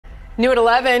New at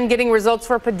 11, getting results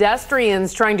for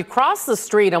pedestrians trying to cross the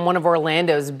street on one of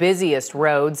Orlando's busiest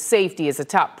roads. Safety is a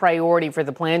top priority for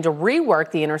the plan to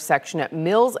rework the intersection at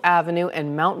Mills Avenue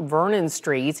and Mount Vernon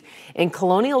Street in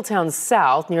Colonial Town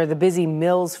South near the busy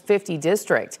Mills 50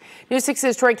 district. News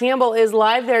 6's Troy Campbell is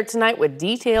live there tonight with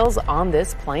details on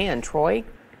this plan. Troy?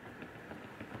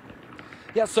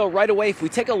 Yeah, so right away, if we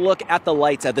take a look at the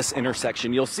lights at this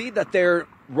intersection, you'll see that they're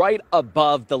right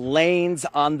above the lanes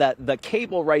on the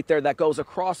cable right there that goes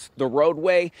across the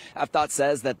roadway. FDOT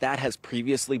says that has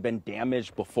previously been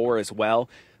damaged before as well.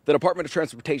 The Department of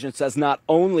Transportation says not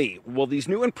only will these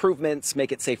new improvements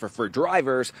make it safer for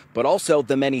drivers, but also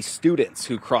the many students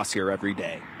who cross here every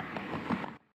day.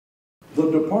 The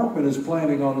department is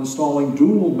planning on installing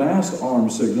dual mast arm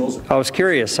signals. I was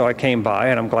curious, so I came by,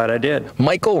 and I'm glad I did.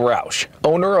 Michael Roush,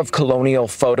 owner of Colonial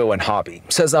Photo and Hobby,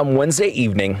 says on Wednesday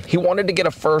evening he wanted to get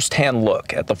a first-hand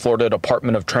look at the Florida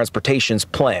Department of Transportation's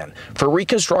plan for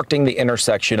reconstructing the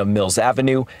intersection of Mills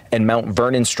Avenue and Mount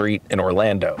Vernon Street in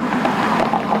Orlando.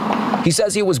 He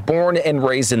says he was born and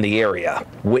raised in the area,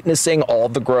 witnessing all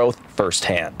the growth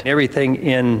firsthand. Everything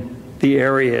in the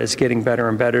area is getting better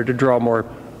and better to draw more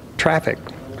traffic,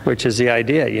 which is the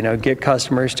idea, get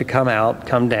customers to come out,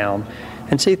 come down,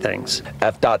 and see things.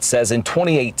 FDOT says in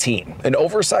 2018, an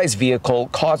oversized vehicle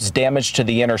caused damage to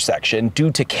the intersection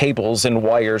due to cables and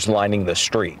wires lining the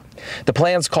street. The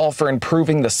plans call for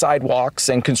improving the sidewalks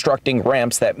and constructing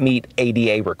ramps that meet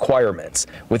ADA requirements.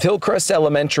 With Hillcrest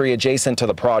Elementary adjacent to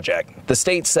the project, the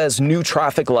state says new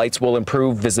traffic lights will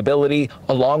improve visibility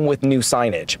along with new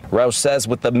signage. Roush says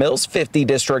with the Mills 50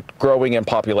 district growing in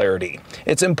popularity,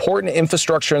 its important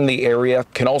infrastructure in the area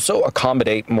can also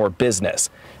accommodate more business.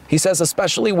 He says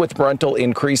especially with rental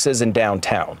increases in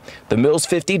downtown, the Mills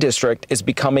 50 district is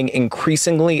becoming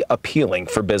increasingly appealing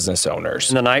for business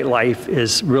owners. And the nightlife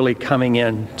is really coming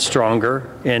in stronger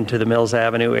into the Mills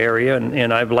Avenue area,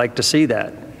 and I'd like to see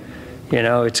that.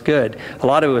 It's good. A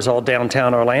lot of it was all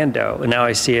downtown Orlando, and now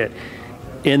I see it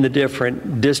in the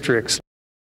different districts.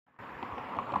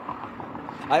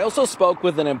 I also spoke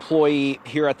with an employee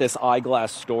here at this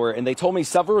eyeglass store, and they told me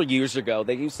several years ago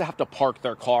they used to have to park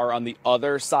their car on the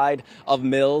other side of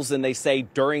Mills, and they say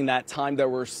during that time there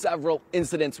were several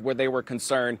incidents where they were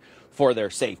concerned for their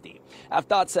safety.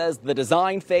 FDOT says the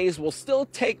design phase will still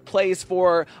take place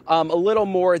for a little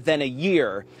more than a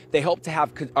year. They hope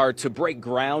to break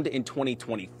ground in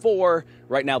 2024.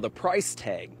 Right now, the price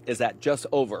tag is at just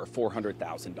over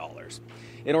 $400,000.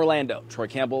 In Orlando, Troy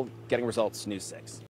Campbell, Getting Results, News 6.